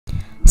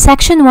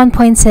Section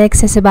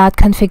 1.6 is about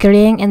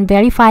configuring and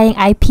verifying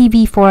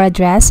IPv4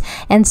 address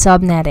and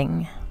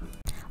subnetting.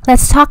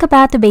 Let's talk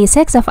about the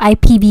basics of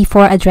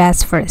IPv4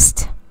 address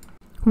first.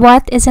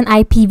 What is an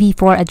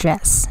IPv4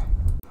 address?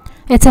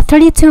 It's a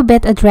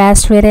 32-bit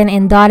address written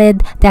in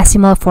dotted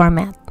decimal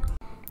format.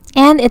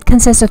 And it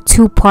consists of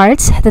two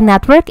parts, the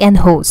network and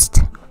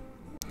host.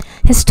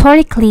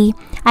 Historically,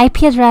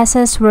 IP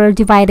addresses were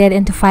divided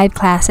into 5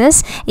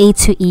 classes, A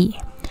to E.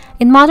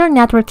 In modern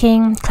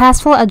networking,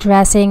 classful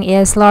addressing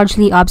is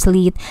largely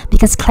obsolete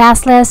because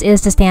classless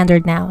is the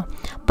standard now,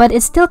 but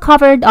it's still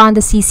covered on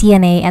the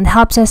CCNA and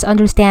helps us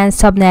understand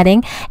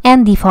subnetting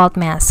and default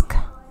mask.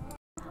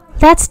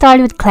 Let's start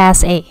with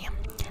Class A.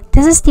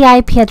 This is the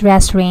IP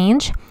address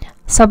range,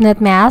 subnet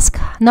mask,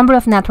 number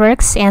of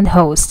networks, and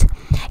host.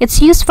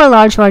 It's used for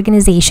large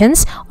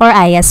organizations or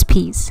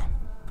ISPs.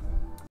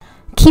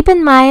 Keep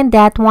in mind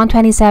that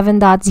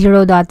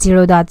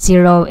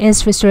 127.0.0.0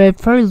 is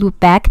reserved for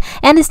loopback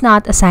and is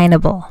not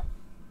assignable.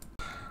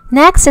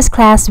 Next is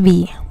Class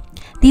B.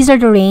 These are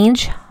the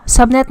range,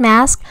 subnet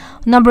mask,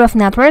 number of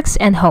networks,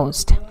 and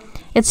host.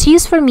 It's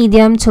used for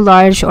medium to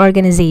large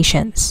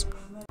organizations.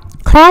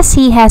 Class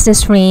C has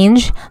this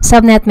range,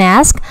 subnet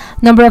mask,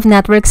 number of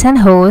networks, and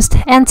host,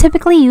 and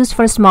typically used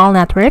for small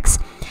networks,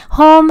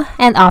 home,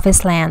 and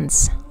office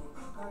LANs.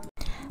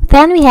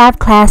 Then we have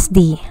Class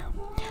D.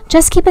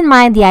 Just keep in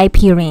mind the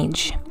IP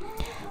range.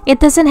 It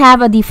doesn't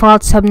have a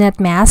default subnet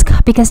mask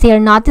because they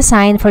are not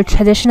designed for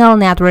traditional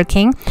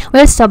networking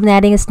where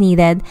subnetting is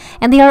needed,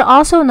 and they are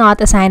also not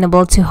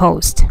assignable to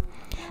host.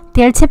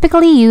 They are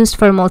typically used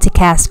for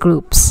multicast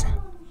groups.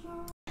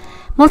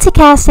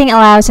 Multicasting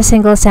allows a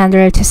single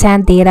sender to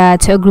send data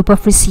to a group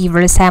of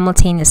receivers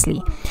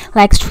simultaneously,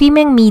 like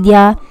streaming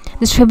media,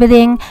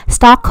 distributing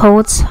stock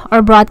codes,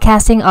 or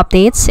broadcasting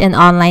updates in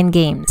online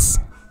games.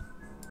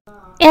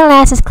 And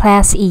last is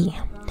Class E.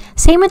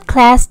 Same with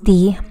Class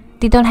D,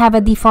 they don't have a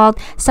default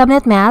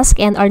subnet mask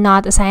and are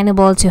not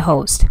assignable to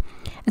host.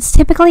 It's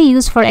typically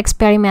used for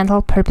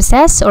experimental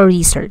purposes or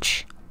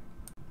research.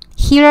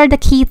 Here are the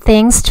key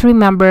things to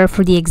remember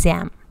for the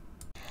exam.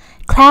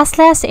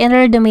 Classless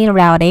inter-domain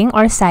routing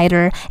or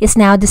CIDR is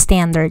now the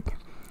standard,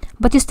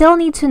 but you still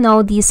need to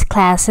know these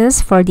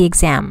classes for the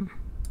exam.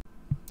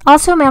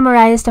 Also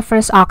memorize the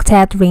first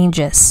octet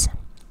ranges.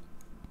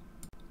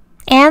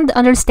 And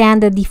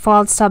understand the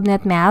default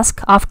subnet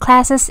mask of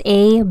classes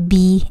A,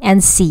 B,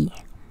 and C.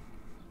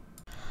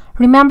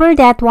 Remember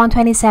that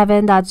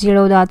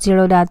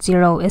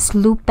 127.0.0.0 is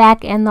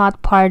loopback and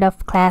not part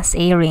of Class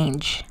A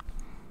range.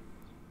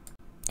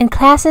 And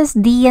classes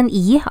D and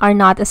E are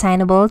not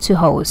assignable to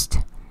host.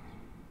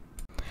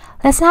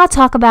 Let's now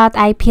talk about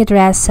IP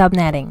address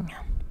subnetting.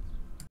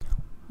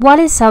 What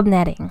is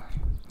subnetting?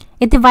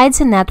 It divides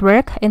a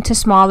network into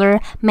smaller,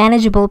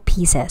 manageable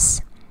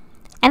pieces.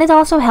 And it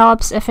also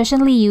helps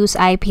efficiently use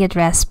IP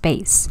address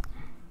space.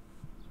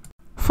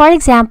 For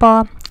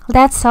example,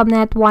 let's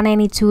subnet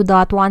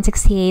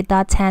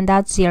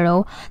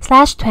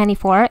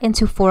 192.168.10.0/24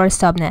 into 4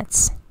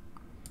 subnets.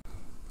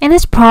 In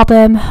this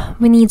problem,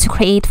 we need to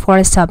create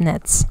 4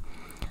 subnets.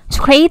 To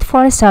create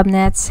 4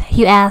 subnets,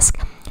 you ask,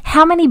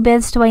 how many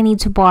bits do I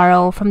need to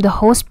borrow from the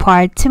host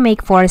part to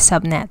make 4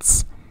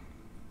 subnets?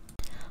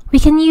 We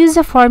can use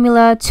the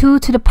formula 2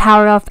 to the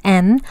power of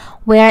n,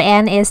 where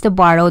n is the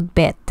borrowed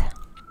bit.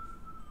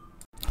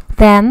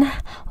 Then,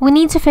 we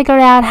need to figure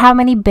out how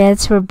many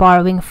bits we're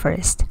borrowing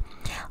first.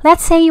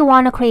 Let's say you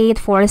want to create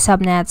 4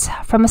 subnets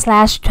from a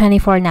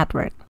 /24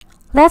 network.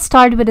 Let's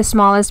start with the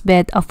smallest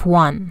bit of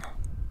 1.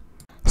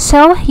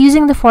 So,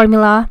 using the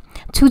formula,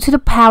 2 to the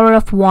power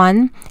of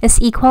 1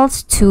 is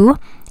equals 2,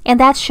 and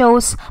that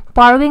shows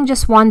borrowing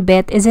just 1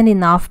 bit isn't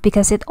enough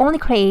because it only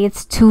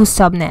creates 2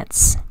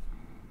 subnets.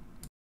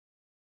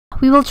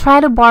 We will try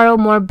to borrow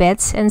more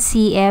bits and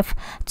see if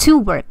 2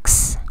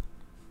 works.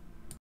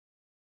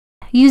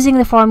 Using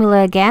the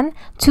formula again,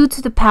 2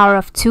 to the power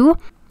of 2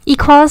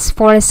 equals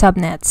 4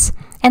 subnets.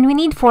 And we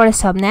need 4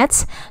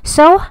 subnets,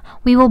 so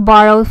we will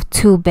borrow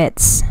 2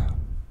 bits.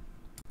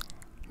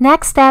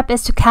 Next step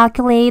is to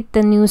calculate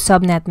the new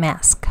subnet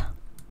mask.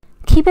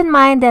 Keep in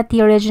mind that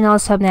the original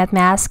subnet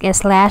mask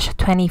is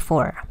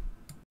 /24.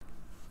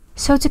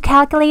 So to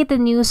calculate the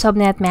new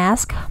subnet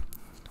mask,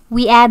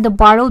 we add the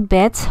borrowed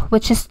bit,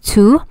 which is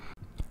 2,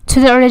 to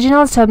the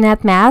original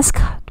subnet mask,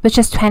 which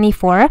is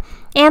 24,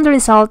 and the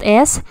result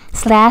is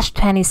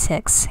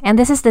 /26, and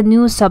this is the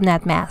new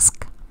subnet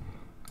mask.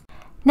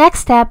 Next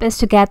step is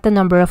to get the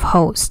number of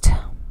hosts.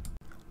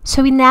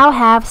 So we now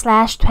have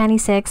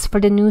 /26 for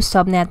the new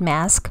subnet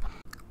mask.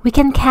 We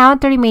can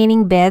count the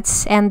remaining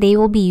bits and they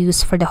will be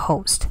used for the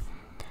host.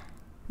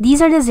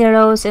 These are the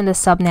zeros in the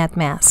subnet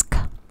mask.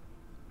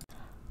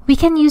 We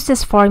can use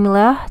this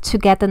formula to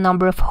get the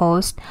number of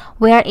hosts,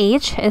 where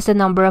h is the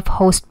number of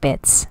host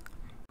bits.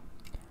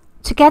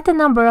 To get the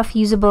number of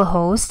usable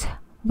hosts,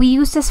 we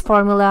use this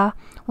formula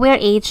where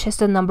h is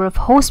the number of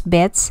host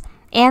bits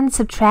and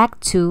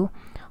subtract 2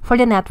 for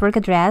the network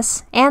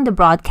address and the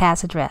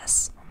broadcast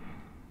address.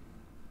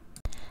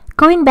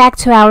 Going back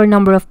to our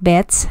number of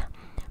bits,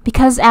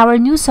 because our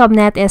new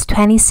subnet is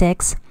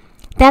 26,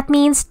 That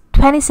means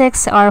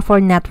 26 are for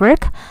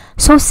network,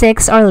 so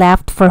 6 are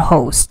left for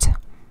host.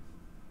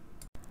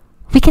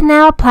 We can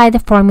now apply the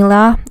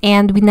formula,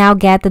 and we now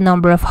get the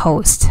number of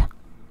hosts.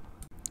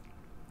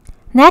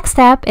 Next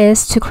step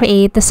is to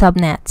create the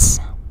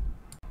subnets.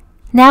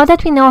 Now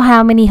that we know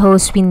how many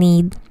hosts we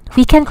need,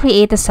 we can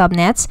create the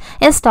subnets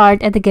and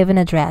start at the given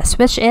address,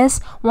 which is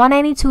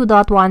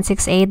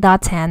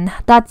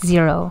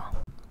 192.168.10.0,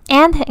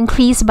 and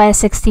increase by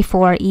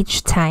 64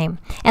 each time,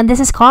 and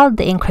this is called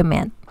the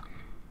increment.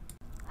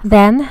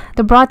 Then,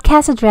 the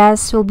broadcast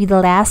address will be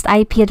the last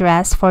IP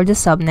address for the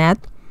subnet,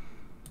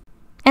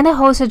 and the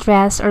host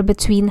address are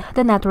between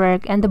the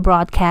network and the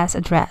broadcast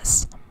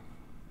address.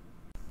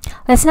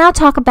 Let's now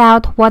talk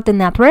about what the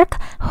network,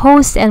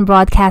 host, and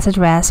broadcast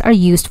address are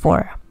used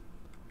for.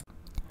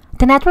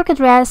 The network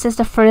address is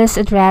the first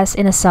address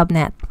in a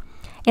subnet.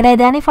 It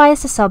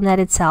identifies the subnet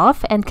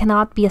itself and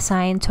cannot be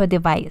assigned to a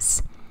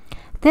device.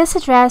 This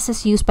address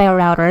is used by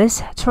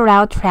routers to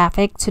route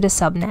traffic to the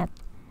subnet.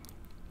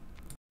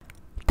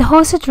 The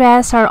host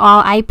address are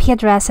all IP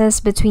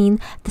addresses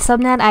between the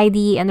subnet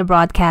ID and the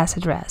broadcast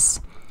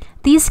address.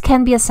 These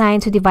can be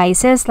assigned to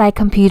devices like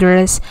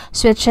computers,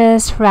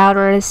 switches,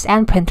 routers,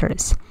 and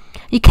printers.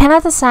 You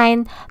cannot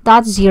assign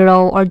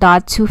 .0 or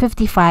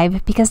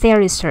 .255 because they are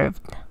reserved.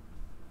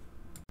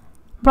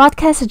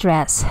 Broadcast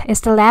address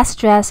is the last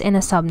address in a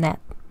subnet.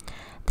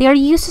 They are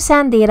used to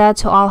send data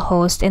to all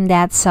hosts in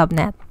that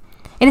subnet.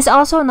 It is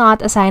also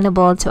not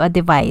assignable to a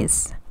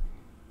device.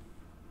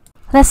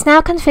 Let's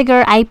now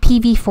configure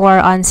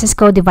IPv4 on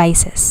Cisco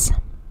devices.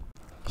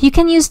 You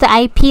can use the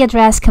IP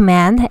address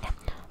command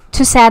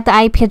to set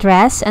the IP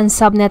address and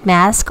subnet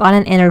mask on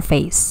an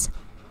interface.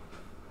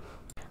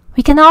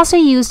 We can also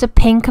use the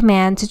ping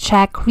command to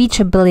check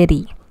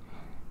reachability.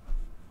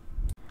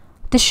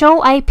 The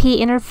show IP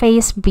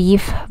interface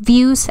brief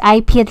views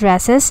IP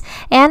addresses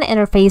and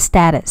interface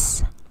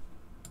status.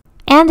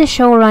 And the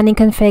show running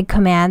config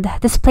command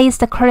displays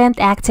the current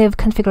active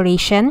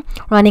configuration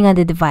running on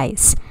the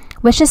device,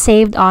 which is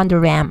saved on the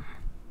RAM.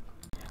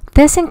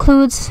 This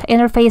includes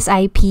interface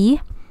IP,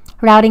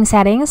 routing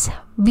settings,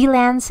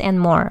 VLANs, and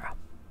more.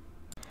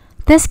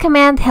 This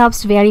command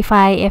helps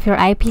verify if your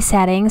IP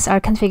settings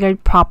are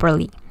configured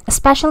properly,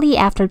 especially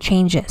after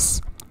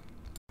changes.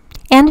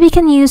 And we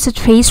can use the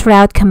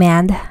traceroute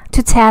command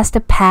to test the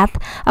path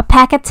a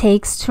packet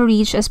takes to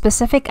reach a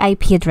specific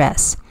IP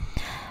address.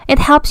 It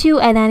helps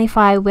you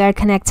identify where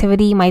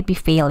connectivity might be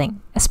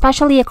failing,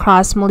 especially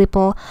across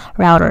multiple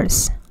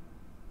routers.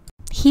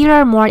 Here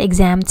are more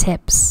exam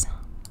tips.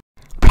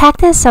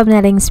 Practice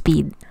subnetting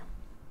speed.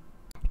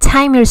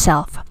 Time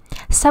yourself.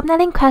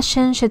 Subnetting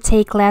questions should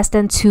take less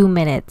than 2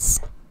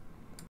 minutes.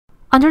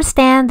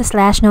 Understand the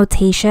slash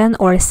notation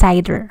or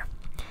CIDR.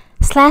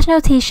 Slash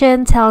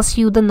notation tells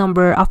you the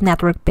number of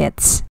network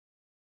bits.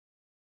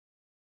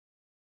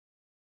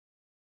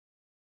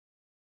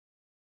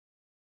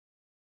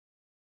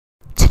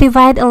 To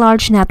divide a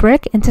large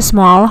network into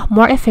small,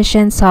 more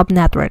efficient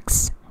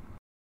subnetworks.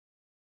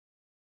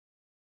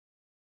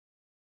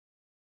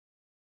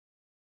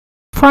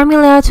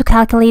 Formula to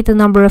calculate the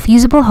number of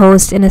usable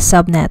hosts in a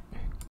subnet.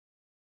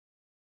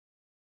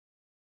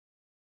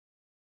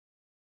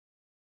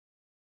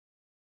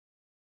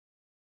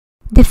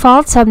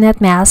 Default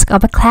subnet mask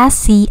of a Class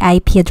C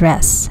IP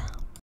address.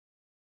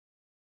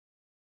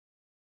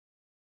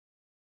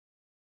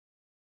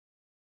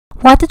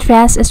 What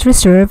address is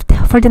reserved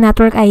for the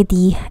network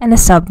ID and a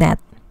subnet?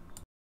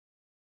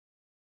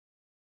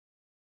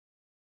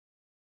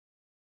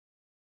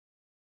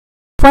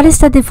 What is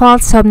the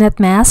default subnet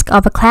mask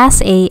of a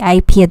Class A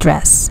IP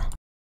address?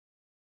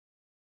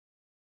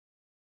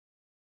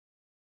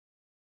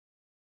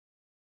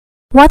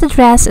 What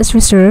address is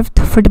reserved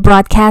for the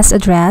broadcast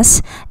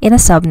address in a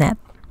subnet?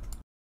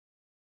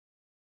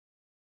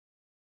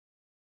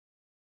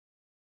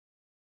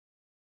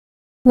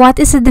 What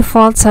is the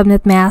default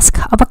subnet mask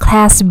of a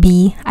Class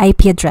B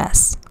IP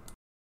address?